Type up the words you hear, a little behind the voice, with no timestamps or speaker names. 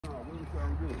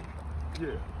Yeah.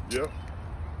 Yep.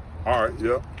 All right.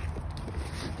 Yep.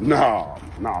 Nah,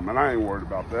 man. I ain't worried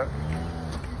about that.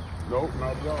 Nope,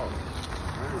 not at all.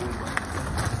 I ain't worried about that.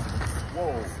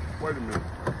 Whoa. Wait a minute.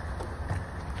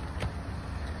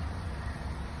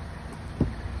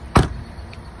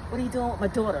 What are you doing with my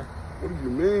daughter? What do you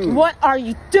mean? What are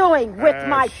you doing with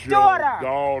my daughter?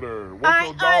 Daughter. What's I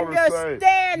your daughter understand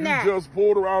say? that. You just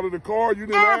pulled her out of the car. You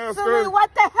didn't ask Absolutely. her.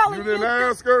 What the hell are you You didn't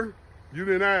ask her. You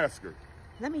didn't ask her.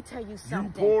 Let me tell you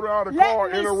something. You pulled her out of the car,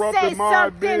 interrupted my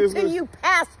business. Let me say something to you,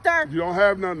 Pastor. You don't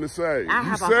have nothing to say. I you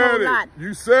have said a whole it. lot.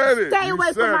 You said it. Stay you away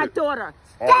said from my it. daughter.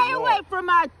 Or Stay what? away from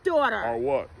my daughter. Or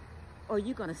what? Or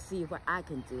you're going to see what I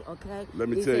can do, okay? Let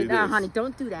me tell you no, this. honey,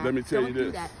 don't do that. Let me tell you Don't this.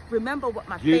 do that. Remember what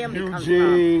my Get family comes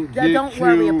Eugene, from. get Don't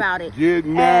worry Q, about it. Get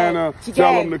Nana.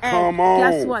 Tell them to come on.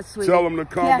 Guess what, sweetie? Tell them to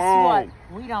come Guess on.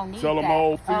 what? We don't need Tell them that,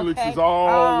 old Felix okay? is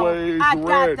always I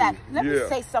ready. got that. Let me Yeah.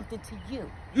 say something to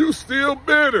you. You still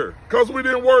bitter because we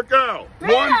didn't work out.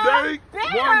 Bitter, One date.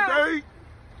 bitter. One date.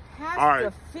 Pastor All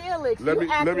right. Felix, Let you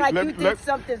me- act let me- like let you me- did let-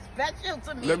 something special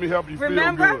to me. Let me help you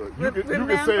Remember? feel good. You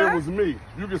can say it was me.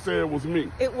 You can say it was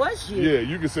me. It was you. Yeah,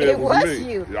 you can say it was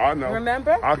me. you. Yeah, I know.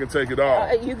 Remember? I can take it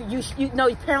all. You know,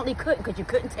 you apparently couldn't because you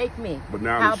couldn't take me. But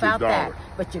now How it's your about that? daughter.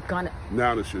 But you're gonna.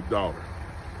 Now it's your daughter.